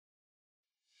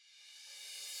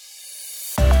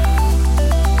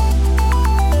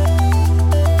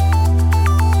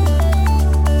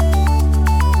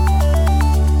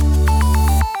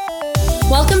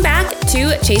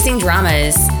Chasing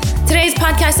Dramas. Today's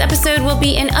podcast episode will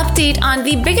be an update on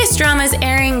the biggest dramas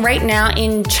airing right now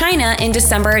in China in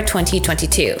December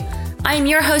 2022. I'm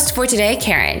your host for today,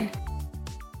 Karen.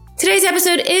 Today's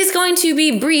episode is going to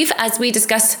be brief as we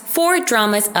discuss 4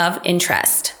 dramas of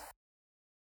interest.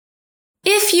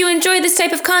 If you enjoy this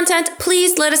type of content,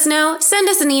 please let us know. Send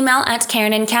us an email at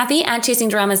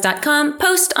karenandkathy@chasingdramas.com,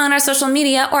 post on our social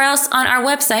media, or else on our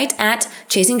website at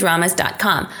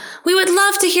chasingdramas.com. We would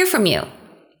love to hear from you.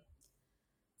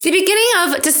 The beginning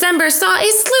of December saw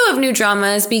a slew of new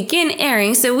dramas begin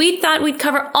airing, so we thought we'd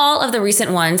cover all of the recent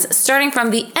ones, starting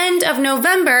from the end of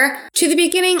November to the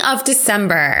beginning of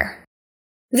December.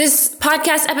 This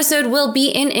podcast episode will be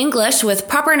in English with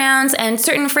proper nouns and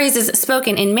certain phrases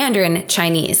spoken in Mandarin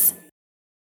Chinese.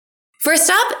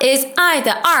 First up is 爱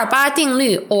的28定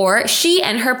律, or She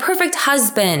and Her Perfect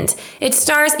Husband. It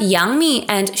stars Yang Mi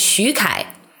and Xu Kai.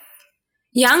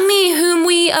 Yang Mi, whom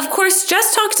we of course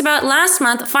just talked about last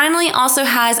month, finally also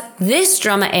has this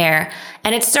drama air,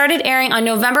 and it started airing on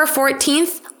November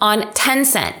 14th on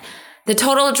Tencent. The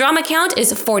total drama count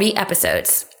is 40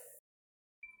 episodes.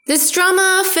 This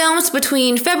drama filmed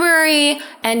between February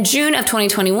and June of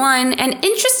 2021, and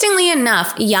interestingly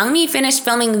enough, Yang Mi finished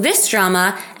filming this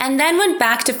drama and then went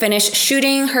back to finish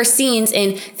shooting her scenes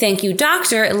in Thank You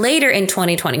Doctor later in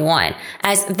 2021,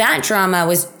 as that drama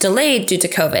was delayed due to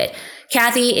COVID.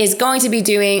 Kathy is going to be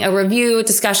doing a review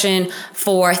discussion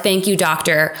for Thank You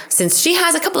Doctor, since she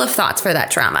has a couple of thoughts for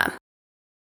that drama.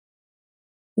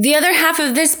 The other half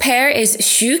of this pair is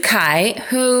Xu Kai,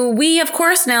 who we of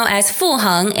course know as Fu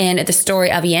Heng in the story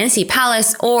of Yanxi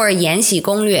Palace or Yanxi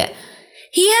Gonglue.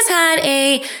 He has had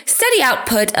a steady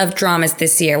output of dramas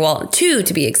this year, well, 2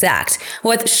 to be exact,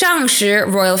 with Shangshi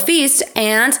Royal Feast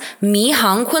and Mi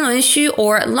Hang Kunlun Xu,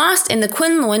 or Lost in the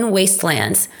Kunlun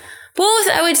Wastelands. Both,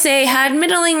 I would say, had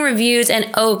middling reviews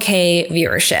and okay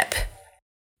viewership.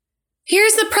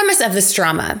 Here's the premise of this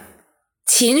drama.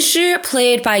 Qin Shi,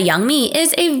 played by Yang Mi,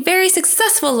 is a very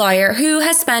successful lawyer who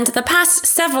has spent the past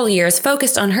several years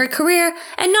focused on her career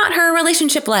and not her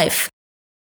relationship life.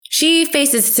 She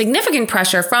faces significant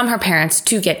pressure from her parents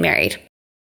to get married.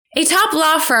 A top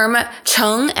law firm,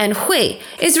 Cheng and Hui,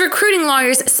 is recruiting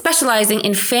lawyers specializing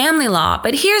in family law,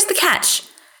 but here's the catch.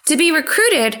 To be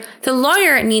recruited, the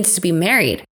lawyer needs to be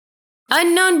married.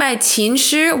 Unknown by Qin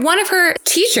Shi, one of her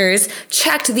teachers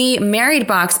checked the married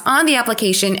box on the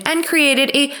application and created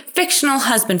a fictional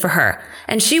husband for her,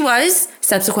 and she was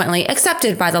subsequently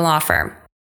accepted by the law firm.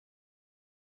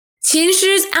 Qin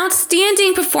Shi's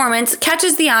outstanding performance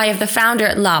catches the eye of the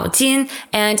founder Lao Jin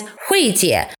and Hui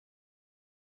Jie.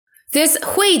 This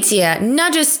Hui Jie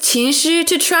nudges Qin Shi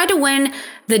to try to win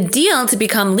the deal to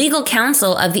become legal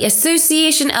counsel of the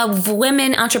Association of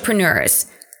Women Entrepreneurs.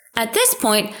 At this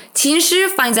point, Qin Shi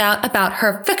finds out about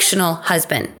her fictional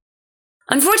husband.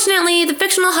 Unfortunately, the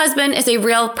fictional husband is a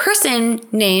real person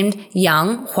named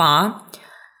Yang Hua.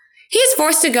 He is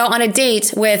forced to go on a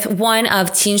date with one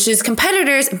of Qin Shi's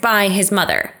competitors by his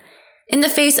mother. In the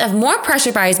face of more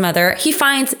pressure by his mother, he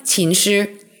finds Qin Shi.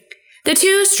 The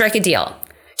two strike a deal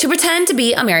to pretend to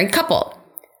be a married couple.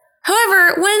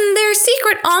 However, when their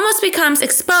secret almost becomes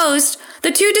exposed,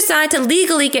 the two decide to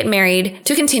legally get married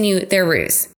to continue their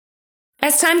ruse.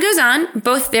 As time goes on,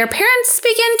 both their parents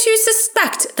begin to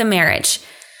suspect the marriage.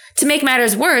 To make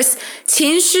matters worse,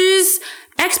 Qin Shi's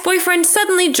ex-boyfriend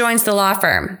suddenly joins the law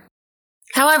firm.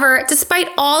 However, despite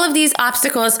all of these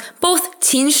obstacles, both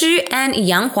Qin Shi and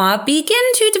Yang Hua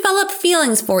begin to develop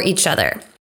feelings for each other.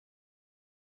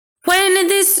 When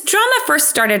this drama first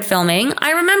started filming,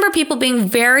 I remember people being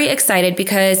very excited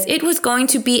because it was going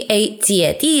to be a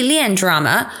姐弟恋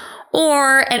drama,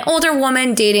 or an older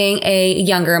woman dating a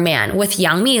younger man, with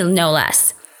Yang Mi no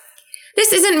less.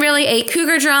 This isn't really a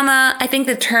cougar drama. I think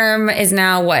the term is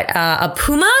now a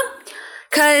puma?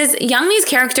 Because Yang Mi's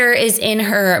character is in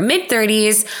her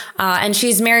mid-30s, and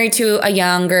she's married to a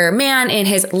younger man in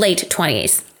his late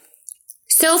 20s.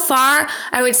 So far,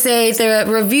 I would say the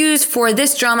reviews for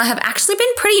this drama have actually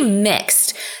been pretty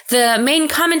mixed. The main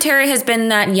commentary has been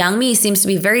that Yang Mi seems to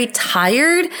be very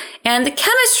tired, and the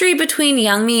chemistry between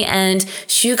Yang Mi and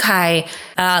Xu Kai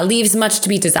leaves much to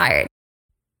be desired.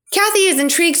 Kathy is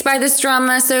intrigued by this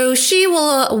drama, so she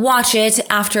will watch it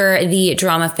after the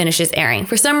drama finishes airing.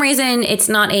 For some reason, it's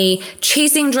not a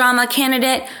chasing drama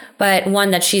candidate, but one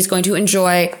that she's going to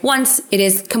enjoy once it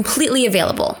is completely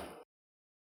available.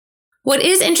 What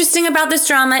is interesting about this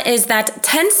drama is that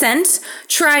Tencent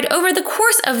tried over the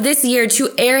course of this year to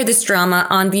air this drama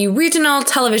on the regional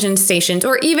television stations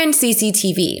or even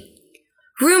CCTV.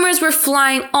 Rumors were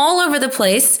flying all over the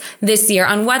place this year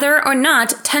on whether or not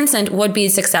Tencent would be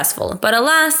successful, but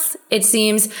alas, it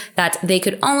seems that they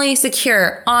could only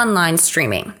secure online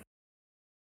streaming.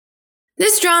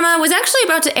 This drama was actually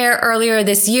about to air earlier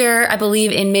this year, I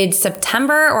believe in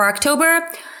mid-September or October,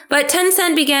 but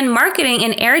Tencent began marketing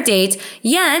an air date,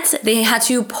 yet they had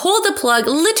to pull the plug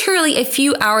literally a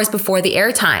few hours before the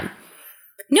airtime.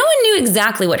 No one knew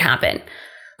exactly what happened.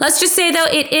 Let's just say, though,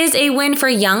 it is a win for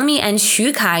Yang Mi and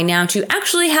Xu Kai now to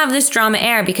actually have this drama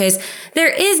air, because there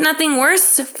is nothing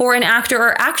worse for an actor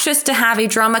or actress to have a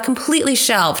drama completely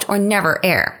shelved or never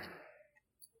air.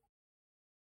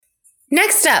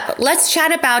 Next up, let's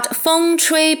chat about 风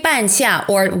吹半夏,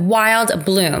 or Wild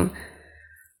Bloom.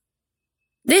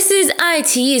 This is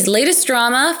iQIYI's latest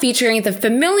drama featuring the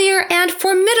familiar and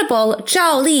formidable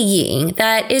Zhao Liying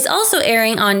that is also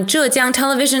airing on Zhejiang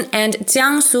Television and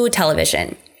Jiangsu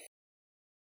Television.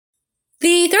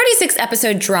 The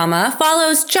 36-episode drama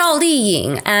follows Zhao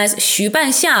Liying as Xu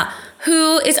Banxia,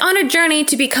 who is on a journey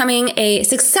to becoming a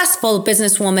successful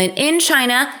businesswoman in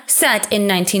China set in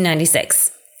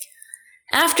 1996.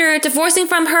 After divorcing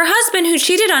from her husband who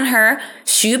cheated on her,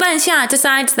 Xu Banxia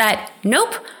decides that,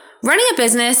 nope, running a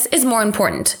business is more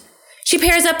important. She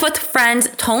pairs up with friends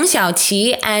Tong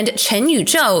Xiaoqi and Chen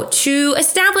Yuzhou to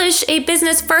establish a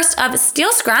business first of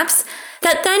steel scraps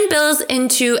that then builds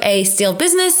into a steel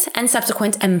business and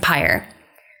subsequent empire.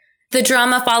 The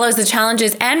drama follows the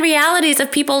challenges and realities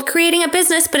of people creating a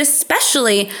business, but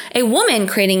especially a woman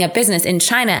creating a business in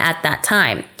China at that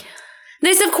time.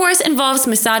 This, of course, involves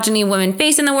misogyny women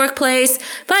face in the workplace,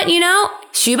 but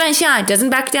Xu Banxia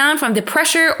doesn't back down from the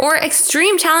pressure or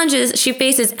extreme challenges she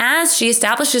faces as she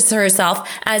establishes herself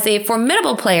as a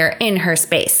formidable player in her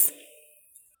space.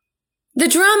 The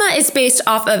drama is based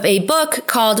off of a book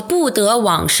called 不得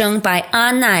往生 by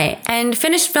An Nai and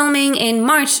finished filming in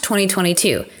March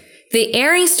 2022. The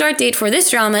airing start date for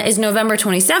this drama is November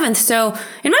 27th, so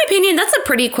in my opinion, that's a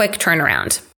pretty quick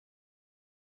turnaround.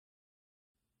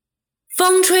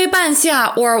 风吹半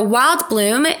夏, or Wild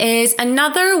Bloom, is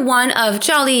another one of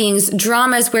Zhao Liying's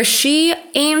dramas where she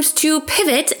aims to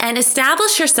pivot and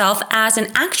establish herself as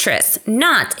an actress,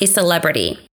 not a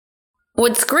celebrity.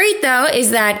 What's great, though,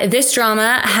 is that this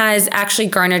drama has actually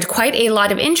garnered quite a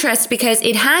lot of interest because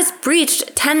it has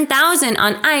breached 10,000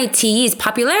 on iQIYI's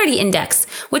popularity index,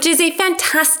 which is a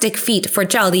fantastic feat for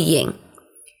Zhao Liying.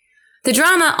 The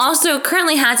drama also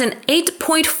currently has an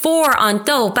 8.4 on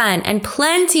Douban, and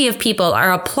plenty of people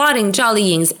are applauding Zhao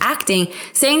Liying's acting,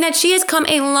 saying that she has come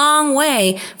a long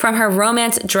way from her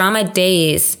romance drama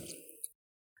days.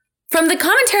 From the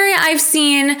commentary I've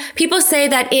seen, people say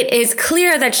that it is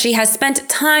clear that she has spent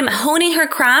time honing her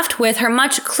craft with her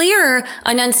much clearer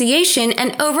enunciation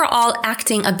and overall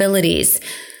acting abilities.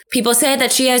 People say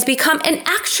that she has become an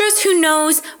actress who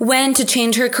knows when to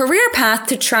change her career path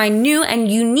to try new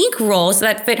and unique roles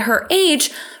that fit her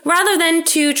age, rather than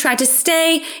to try to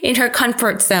stay in her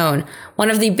comfort zone. One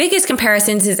of the biggest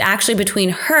comparisons is actually between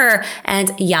her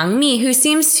and Yang Mi, who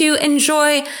seems to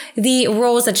enjoy the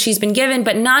roles that she's been given,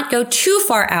 but not go too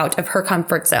far out of her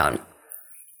comfort zone.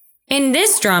 In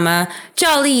this drama,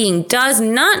 Zhao Liying does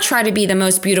not try to be the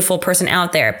most beautiful person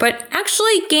out there, but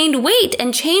actually gained weight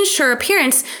and changed her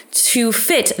appearance to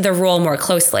fit the role more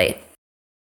closely.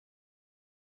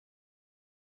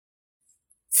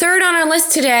 Third on our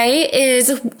list today is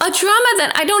a drama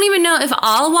that I don't even know if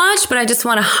I'll watch, but I just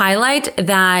want to highlight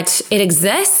that it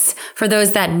exists for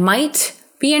those that might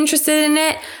be interested in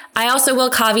it. I also will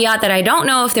caveat that I don't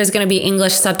know if there's going to be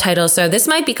English subtitles, so this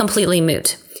might be completely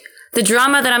moot. The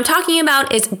drama that I'm talking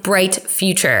about is Bright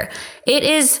Future. It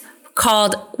is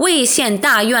called 未现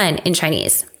大愿 in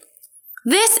Chinese.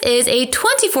 This is a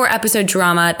 24-episode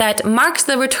drama that marks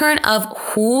the return of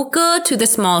Hu Ge to the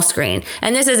small screen,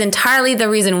 and this is entirely the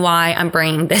reason why I'm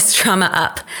bringing this drama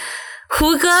up.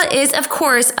 Hu Ge is, of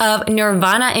course, of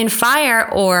Nirvana in Fire,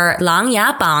 or Lang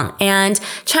Ya Bang, and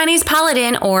Chinese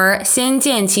Paladin, or 仙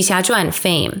剑奇侠传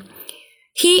fame.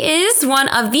 He is one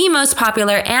of the most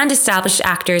popular and established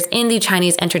actors in the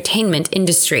Chinese entertainment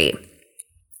industry.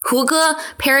 Hu Ge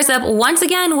pairs up once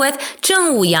again with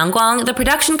Zhengwu Yangguang, the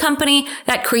production company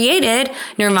that created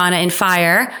Nirvana in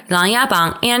Fire, Lang Ya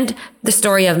Bang, and the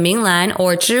story of Ming Lan,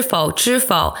 or 知否知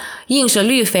否 应是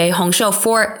绿肥红瘦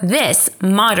for this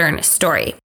modern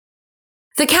story.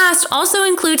 The cast also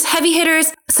includes heavy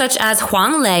hitters such as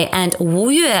Huang Lei and Wu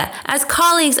Yue as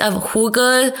colleagues of Hu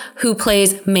Ge, who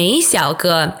plays Mei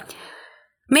Xiaoge.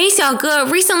 Mei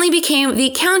Xiaoge recently became the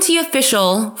county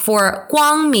official for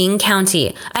Guangming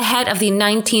County ahead of the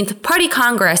 19th Party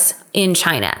Congress in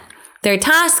China. Their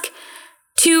task?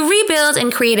 To rebuild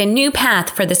and create a new path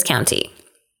for this county.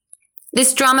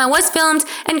 This drama was filmed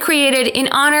and created in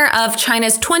honor of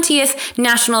China's 20th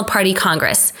National Party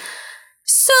Congress.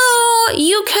 So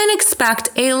you can expect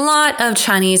a lot of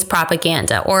Chinese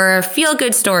propaganda or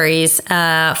feel-good stories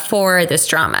for this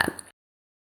drama.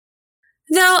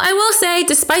 Though I will say,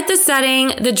 despite the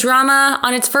setting, the drama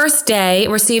on its first day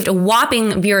received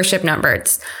whopping viewership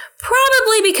numbers.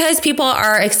 Probably because people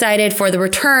are excited for the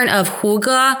return of Hu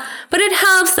Ge, but it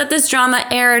helps that this drama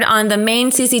aired on the main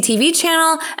CCTV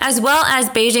channel as well as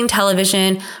Beijing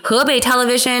Television, Hebei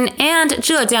Television, and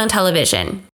Zhejiang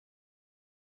Television.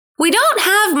 We don't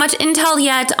have much intel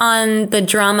yet on the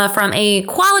drama from a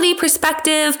quality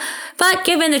perspective, but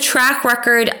given the track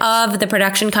record of the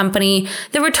production company,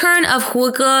 the return of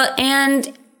Hu Ge,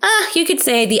 and you could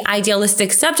say the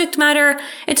idealistic subject matter,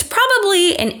 it's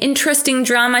probably an interesting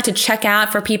drama to check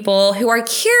out for people who are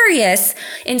curious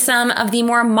in some of the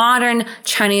more modern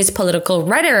Chinese political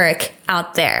rhetoric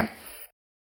out there.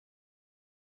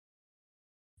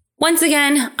 Once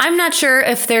again, I'm not sure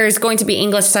if there's going to be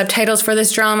English subtitles for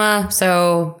this drama,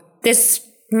 so this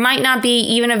might not be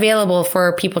even available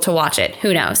for people to watch it.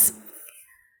 Who knows?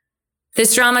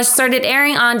 This drama started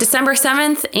airing on December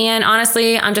 7th, and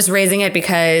honestly, I'm just raising it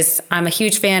because I'm a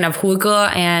huge fan of Hu Ge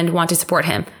and want to support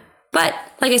him. But,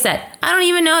 like I said, I don't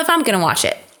even know if I'm going to watch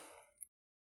it.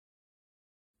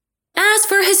 As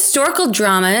for historical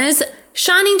dramas,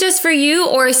 Shining Just For You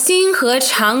or Xing He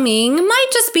Changming might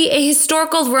just be a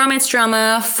historical romance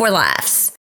drama for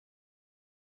laughs.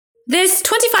 This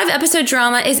 25-episode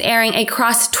drama is airing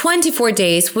across 24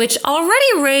 days, which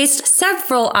already raised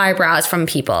several eyebrows from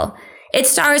people. It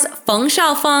stars Feng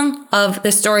Xiaofeng of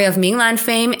The Story of Minglan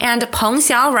fame and Peng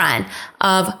Xiaoran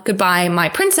of Goodbye My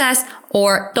Princess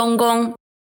or Donggong.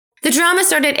 The drama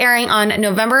started airing on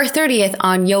November 30th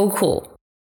on Youku.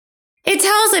 It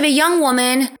tells of a young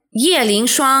woman, Ye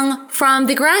Lingshuang, from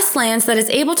the grasslands that is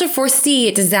able to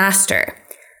foresee disaster.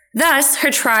 Thus, her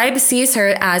tribe sees her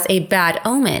as a bad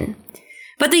omen.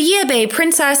 But the Yebei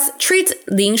princess treats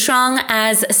Lingshuang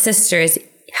as sisters.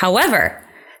 However,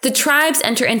 the tribes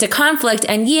enter into conflict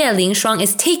and Ye Lingshuang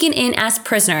is taken in as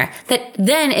prisoner that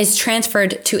then is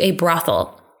transferred to a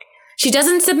brothel. She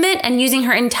doesn't submit and using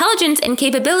her intelligence and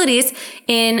capabilities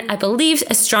in, I believe,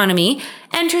 astronomy,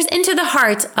 enters into the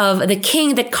heart of the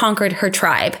king that conquered her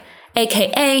tribe,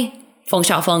 aka Feng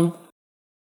Xiaofeng.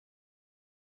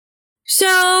 So,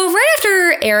 right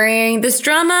after airing, this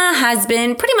drama has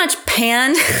been pretty much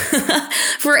panned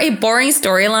for a boring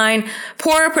storyline,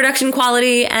 poor production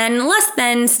quality, and less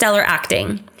than stellar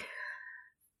acting.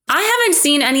 I haven't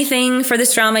seen anything for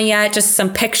this drama yet, just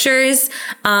some pictures.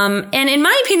 And in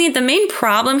my opinion, the main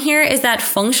problem here is that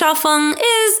Feng Xiaofeng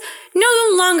is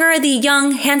no longer the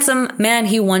young, handsome man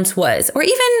he once was, or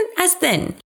even as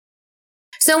thin.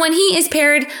 So when he is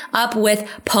paired up with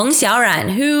Peng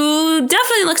Xiaoran, who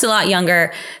definitely looks a lot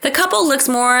younger, the couple looks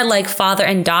more like father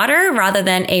and daughter rather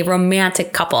than a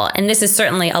romantic couple. And this is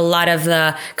certainly a lot of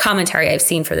the commentary I've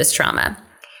seen for this drama.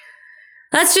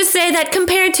 Let's just say that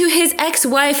compared to his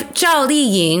ex-wife Zhao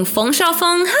Liying, Feng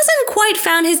Xiaofeng hasn't quite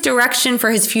found his direction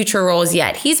for his future roles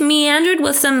yet. He's meandered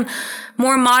with some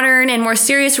more modern and more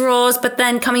serious roles, but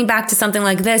then coming back to something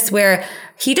like this where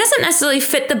he doesn't necessarily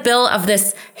fit the bill of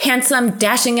this handsome,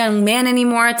 dashing young man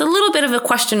anymore. It's a little bit of a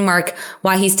question mark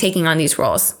why he's taking on these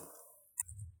roles.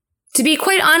 To be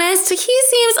quite honest, he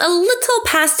seems a little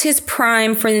past his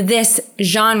prime for this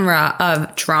genre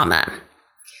of drama.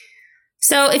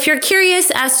 So if you're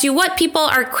curious as to what people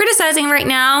are criticizing right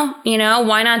now,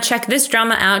 why not check this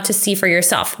drama out to see for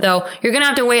yourself? Though you're going to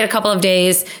have to wait a couple of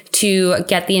days to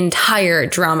get the entire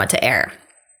drama to air.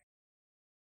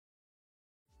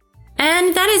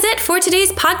 And that is it for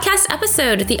today's podcast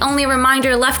episode. The only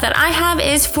reminder left that I have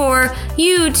is for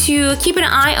you to keep an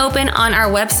eye open on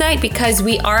our website because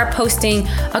we are posting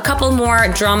a couple more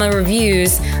drama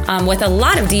reviews with a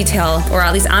lot of detail, or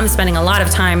at least I'm spending a lot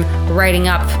of time writing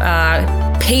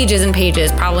up pages and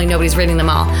pages, probably nobody's reading them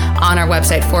all, on our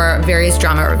website for various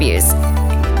drama reviews.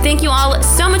 Thank you all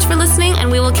so much for listening, and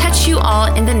we will catch you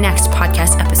all in the next podcast.